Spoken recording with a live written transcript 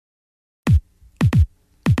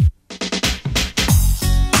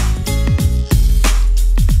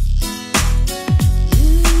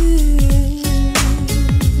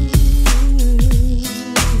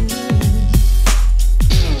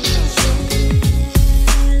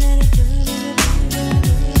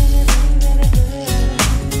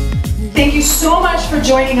you so much for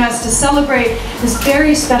joining us to celebrate this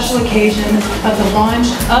very special occasion of the launch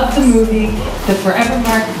of the movie, the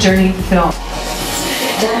Forevermark Journey film.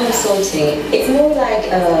 Diamond sorting, it's more like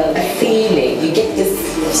a feeling. You get this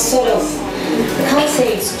sort of, I can't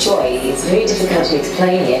say it's joy, it's very difficult to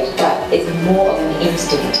explain it, but it's more of an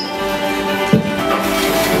instinct.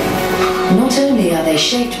 Not only are they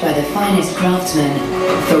shaped by the finest craftsmen,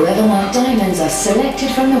 Forevermark diamonds are selected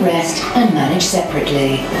from the rest and managed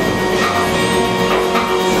separately.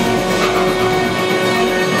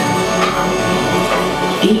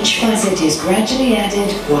 Each facet is gradually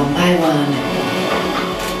added one by one.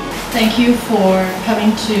 Thank you for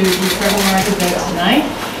coming to the Forevermark event tonight.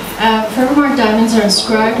 Forevermark diamonds are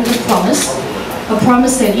inscribed with a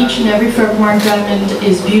promise that each and every Forevermark diamond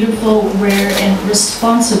is beautiful, rare, and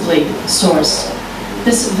responsibly sourced.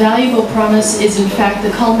 This valuable promise is in fact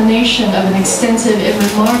the culmination of an extensive and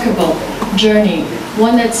remarkable journey,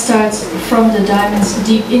 one that starts from the diamonds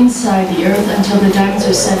deep inside the earth until the diamonds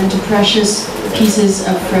are set into precious pieces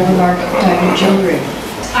of Forevermark diamond jewelry.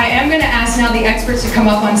 I am going to ask now the experts to come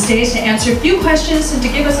up on stage to answer a few questions and to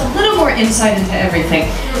give us a little more insight into everything.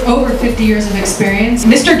 Over 50 years of experience,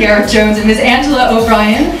 Mr. Gareth Jones and Ms. Angela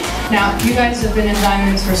O'Brien. Now, you guys have been in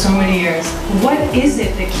diamonds for so many years. What is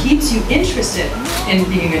it that keeps you interested in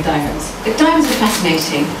being in diamonds? The diamonds are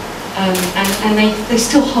fascinating, and they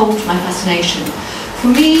still hold my fascination. For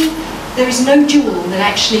me, there is no jewel that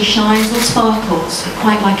actually shines or sparkles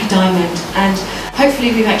quite like a diamond, and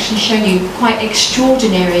hopefully we've actually shown you quite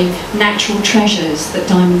extraordinary natural treasures that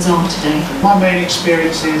diamonds are today. My main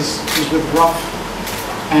experience is with rough,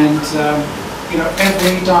 and you know,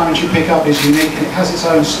 every diamond you pick up is unique and it has its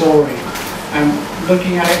own story. And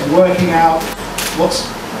looking at it, working out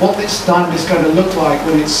what this diamond is going to look like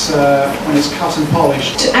when it's cut and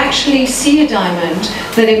polished. To actually see a diamond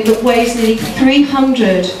that weighs nearly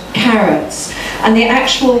 300 carats, and the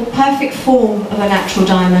actual perfect form of a natural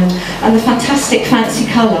diamond, and the fantastic fancy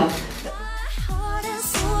colour.